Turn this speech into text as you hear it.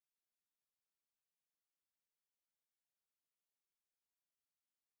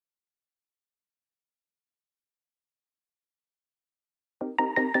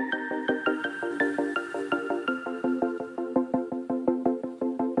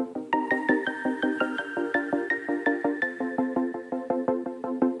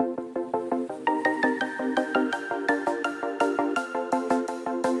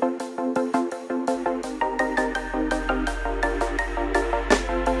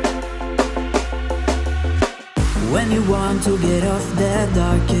When you want to get off the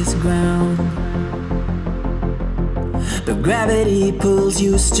darkest ground, but gravity pulls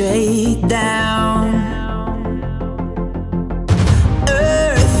you straight down.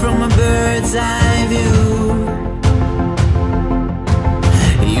 Earth from a bird's eye view.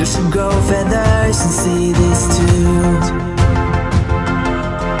 You should grow feathers and see this too.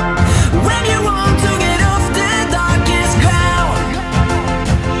 When you want to get off the darkest ground,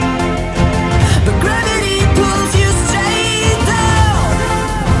 but gravity pulls you straight down.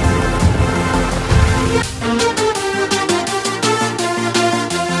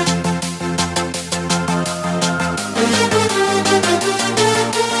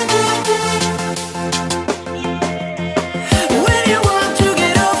 When you want to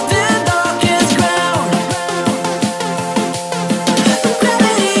get off the darkest ground, but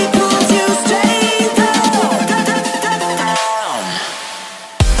gravity pulls you straight down.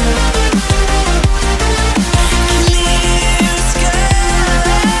 Clear sky.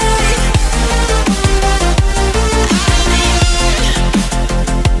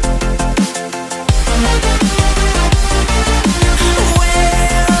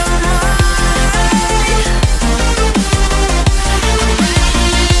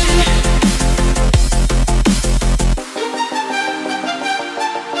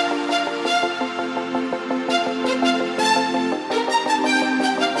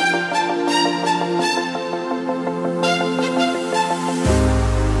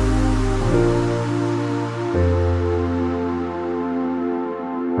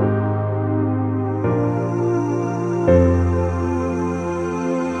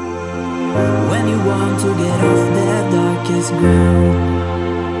 When you want to get off the darkest ground,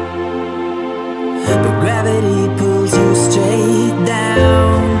 but gravity pulls you straight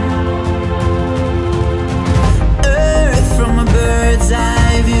down. Earth from a bird's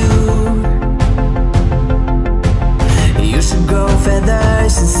eye view. You should grow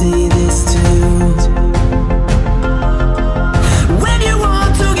feathers and see this too. When you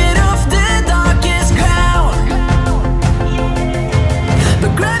want to get off the darkest ground,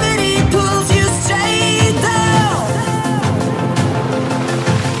 but gravity pulls you straight down.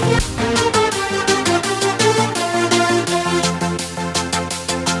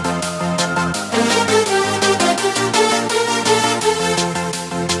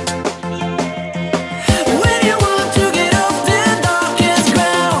 When you want to get off the darkest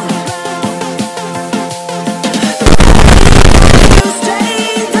ground, you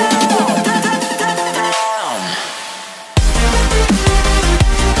straight down.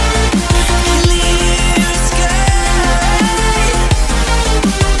 Clear sky.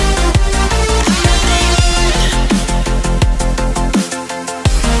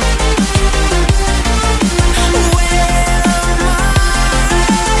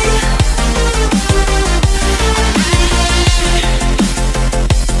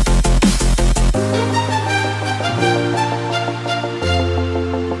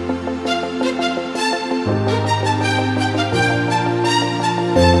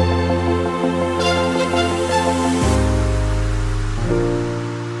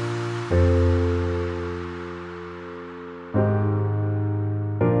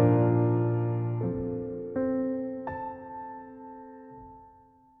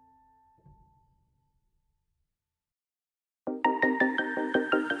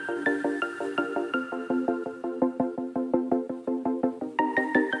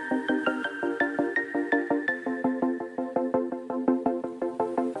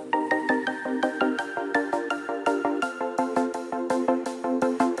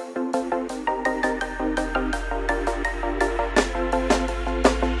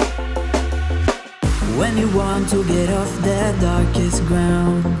 When you want to get off the darkest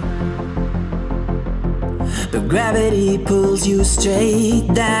ground, but gravity pulls you straight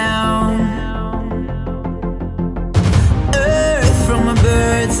down. Earth from a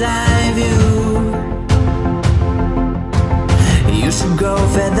bird's eye view. You should grow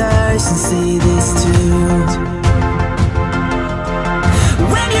feathers and see this too.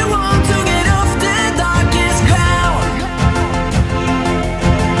 When you want to get off the darkest ground,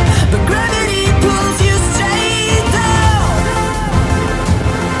 but gravity pulls you straight down.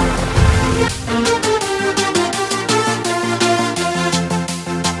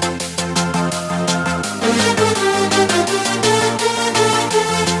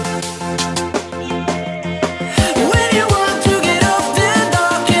 When you want to get off the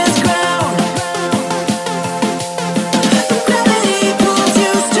darkest ground,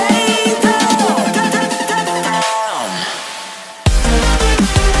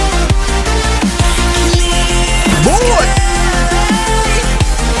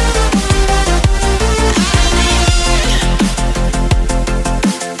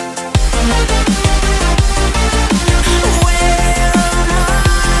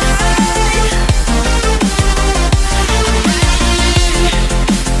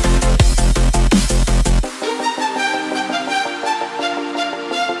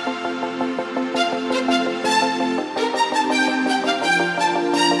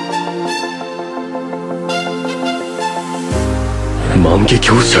 撃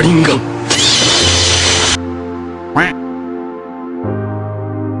を車輪ガン。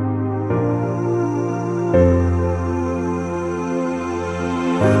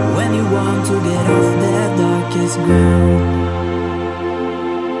When you want to get off the darkest ground,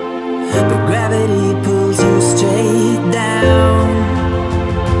 but gravity pulls you straight down.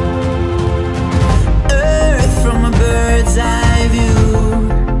 Earth from a bird's eye view.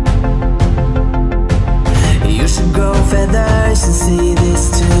 You should grow feathers and see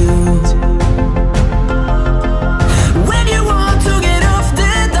this too. When you want to get off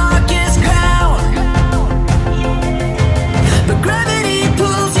the darkest ground, but gravity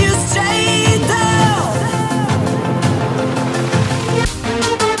pulls you straight down.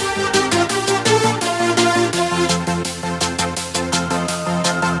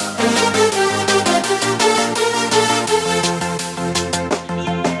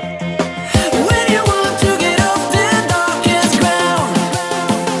 When you want to get off the darkest ground,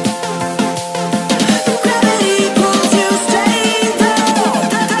 gravity pulls you straight down.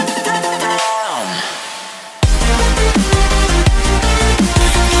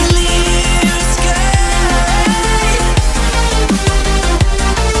 Clear sky.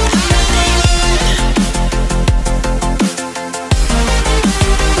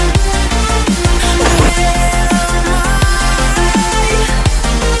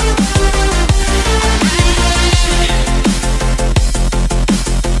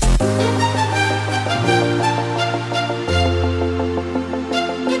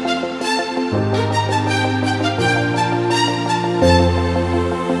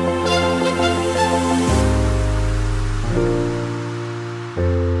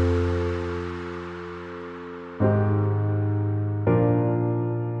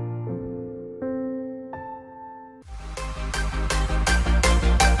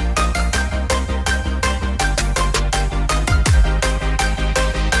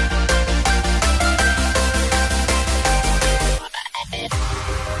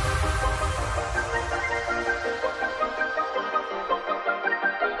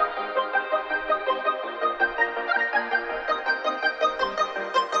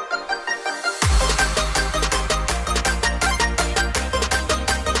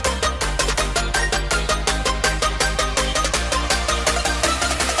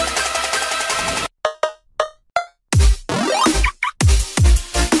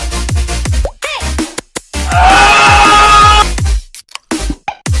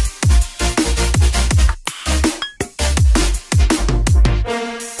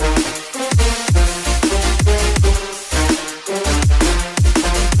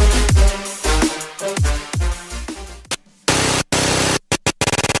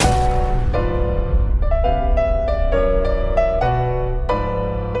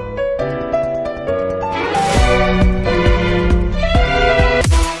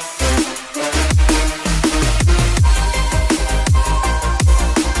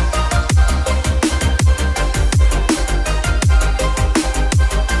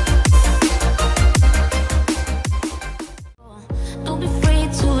 Don't be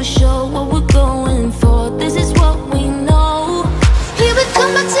afraid to show what we're going for. This is what we know. Here we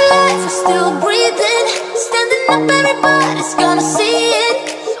come back to life, we're still breathing. Standing up, everybody's gonna see it.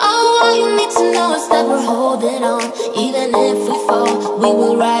 Oh, all you need to know is that we're holding on. Even if we fall, we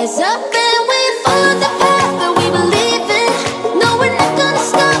will rise up and we follow the path that we believe in. No, we're not gonna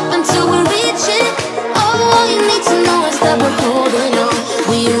stop until we reach it. Oh, all you need to know is that we're holding on.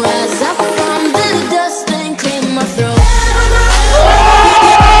 We rise up from the dust and clear my throat.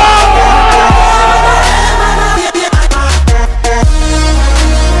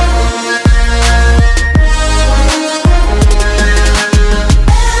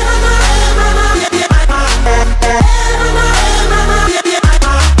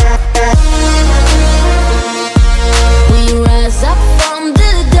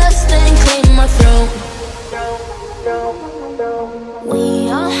 We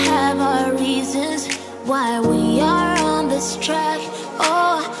all have our reasons why we are on this track.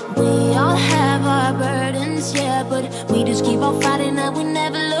 Oh, we all have our burdens, yeah, but we just keep on fighting and we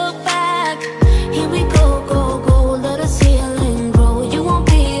never look back. Here we go, go